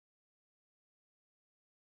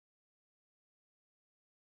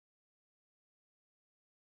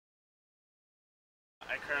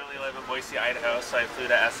I currently live in Boise, Idaho, so I flew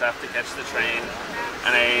to SF to catch the train,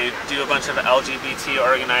 and I do a bunch of LGBT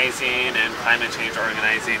organizing and climate change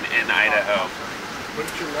organizing in Idaho.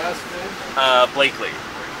 What's your last name? Blakely.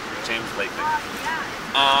 James Blakely.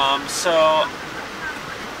 So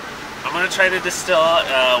I'm going to try to distill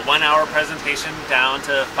a 1-hour presentation down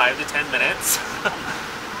to 5 to 10 minutes.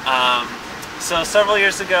 So several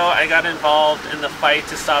years ago, I got involved in the fight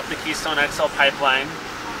to stop the Keystone XL pipeline,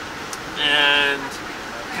 and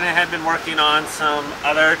kind of had been working on some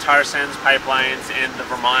other tar sands pipelines in the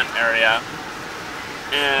Vermont area,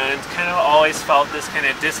 and kind of always felt this kind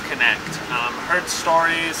of disconnect. Heard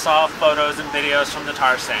stories, saw photos and videos from the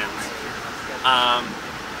tar sands,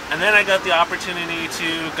 and then I got the opportunity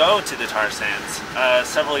to go to the tar sands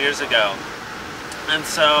several years ago, and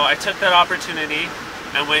so I took that opportunity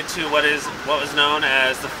and went to what was known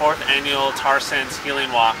as the 4th annual Tar Sands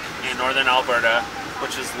Healing Walk in northern Alberta,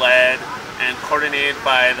 which was led and coordinated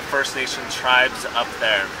by the First Nations tribes up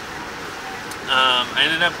there. I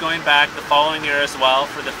ended up going back the following year as well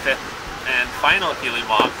for the 5th and final healing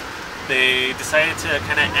walk. They decided to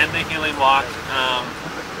kind of end the healing walk,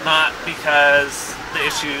 not because the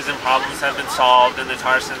issues and problems have been solved and the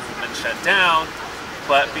tar sands have been shut down,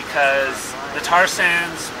 but because the tar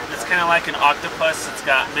sands, it's kind of like an octopus. It's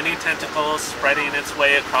got many tentacles spreading its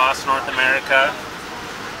way across North America.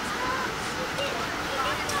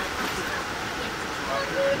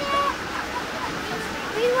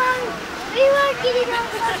 We were getting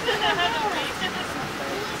off.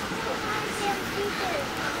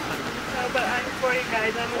 No, but I'm for you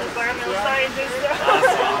guys. I'm an environmental scientist.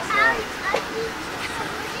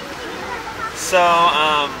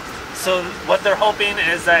 So what they're hoping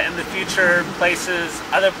is that in the future,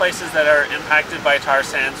 other places that are impacted by tar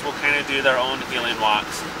sands will kind of do their own healing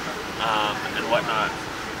walks and whatnot.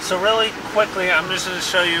 So really quickly, I'm just going to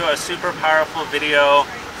show you a super powerful video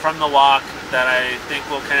from the walk that I think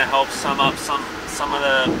will kind of help sum up some of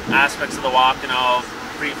the aspects of the walk, and I'll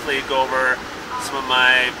briefly go over some of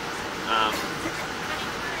my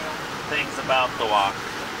things about the walk.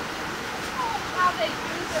 How they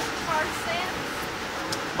use the tar sands?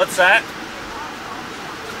 What's that?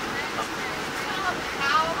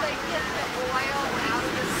 How they get the oil out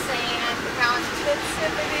of the sand, how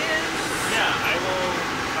expensive it is? Yeah, I will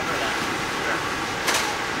cover that. Sure.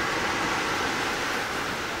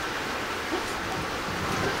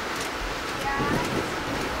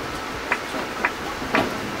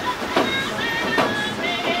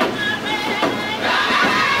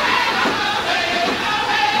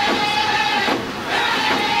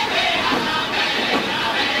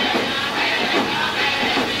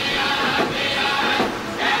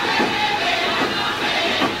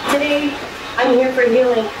 Today, I'm here for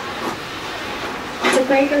healing. To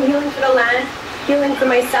pray for healing for the land, healing for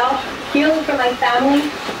myself, healing for my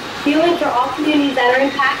family, healing for all communities that are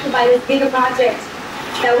impacted by this bigger project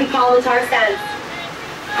that we call the tar sands.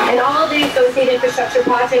 And all the associated infrastructure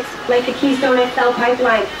projects like the Keystone XL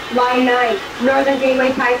pipeline, Line 9, Northern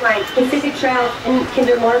Gateway pipeline, Pacific Trail, and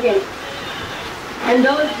Kinder Morgan. And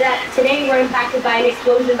those that today were impacted by an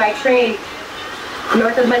explosion by train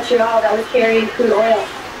north of Montreal that was carrying crude oil.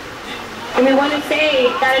 And we want to say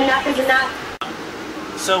that enough is enough.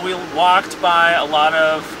 So we walked by a lot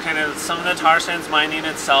of some of the tar sands mining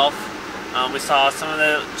itself. We saw some of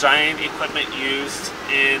the giant equipment used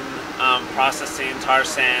in processing tar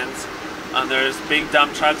sands. There's big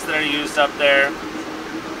dump trucks that are used up there.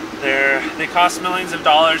 They cost millions of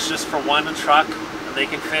dollars just for one truck. They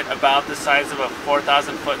can fit about the size of a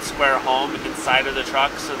 4,000-foot square home inside of the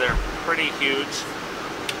truck, so they're pretty huge.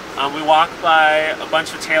 We walked by a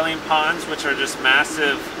bunch of tailing ponds, which are just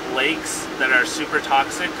massive lakes that are super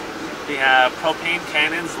toxic. They have propane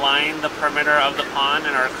cannons line the perimeter of the pond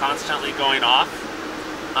and are constantly going off.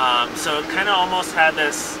 So it kind of almost had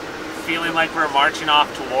this feeling like we're marching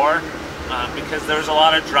off to war, because there was a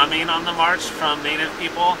lot of drumming on the march from Native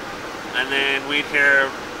people, and then we'd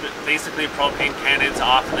hear basically propane cannons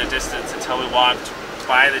off in the distance until we walked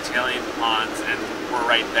by the tailing ponds and we're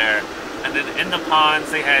right there. And then in the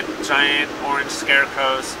ponds they had giant orange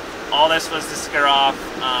scarecrows. All this was to scare off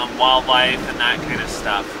wildlife and that kind of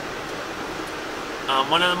stuff.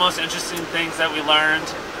 One of the most interesting things that we learned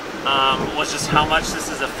was just how much this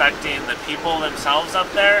is affecting the people themselves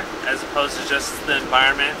up there as opposed to just the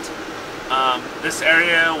environment. This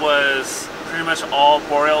area was pretty much all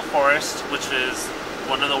boreal forest, which is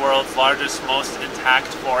one of the world's largest, most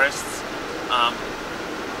intact forests.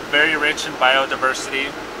 Very rich in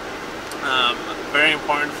biodiversity. Very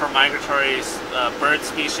important for migratory bird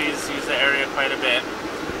species, use the area quite a bit.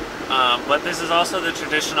 But this is also the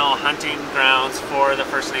traditional hunting grounds for the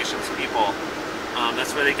First Nations people.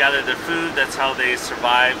 That's where they gathered their food. That's how they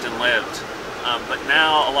survived and lived. But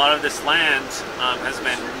now a lot of this land has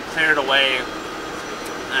been cleared away,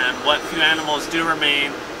 and what few animals do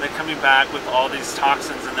remain, they're coming back with all these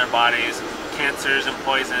toxins in their bodies, cancers and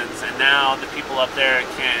poisons, and now the people up there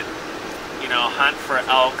can't, you know, hunt for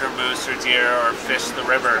elk or moose or deer or fish the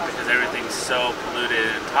river because everything's so polluted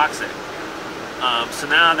and toxic. So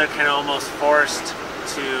now they're kind of almost forced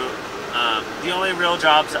to, the only real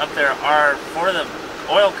jobs up there are for the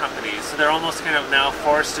oil companies, so they're almost kind of now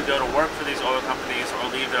forced to go to work for these oil companies or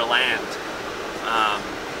leave their land.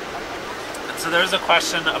 And so there's a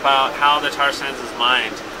question about how the tar sands is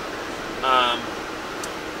mined.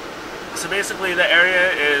 So basically the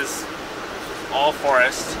area is all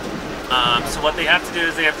forest. So what they have to do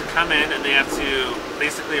is they have to come in and they have to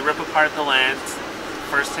basically rip apart the land,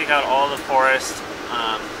 first take out all the forest.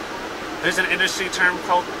 There's an industry term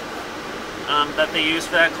called that they use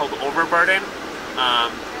for that called overburden,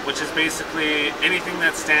 which is basically anything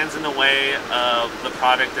that stands in the way of the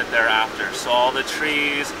product that they're after. So all the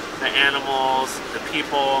trees, the animals, the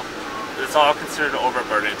people, it's all considered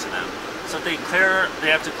overburden to them. So they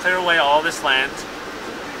have to clear away all this land,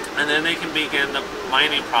 and then they can begin the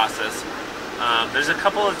mining process. There's a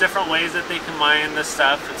couple of different ways that they can mine this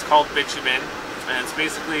stuff. It's called bitumen, and it's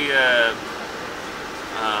basically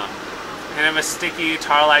kind of a sticky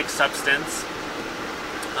tar-like substance,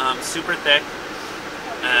 super thick.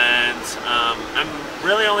 And I'm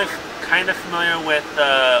really only kind of familiar with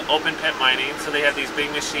open pit mining. So they have these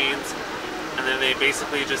big machines, and then they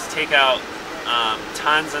basically just take out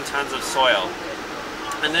tons and tons of soil.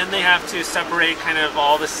 And then they have to separate kind of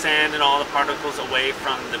all the sand and all the particles away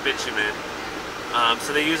from the bitumen.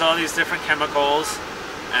 So they use all these different chemicals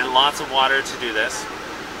and lots of water to do this.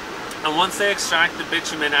 And once they extract the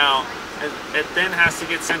bitumen out, it then has to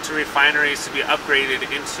get sent to refineries to be upgraded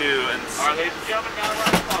into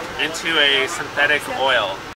a synthetic oil.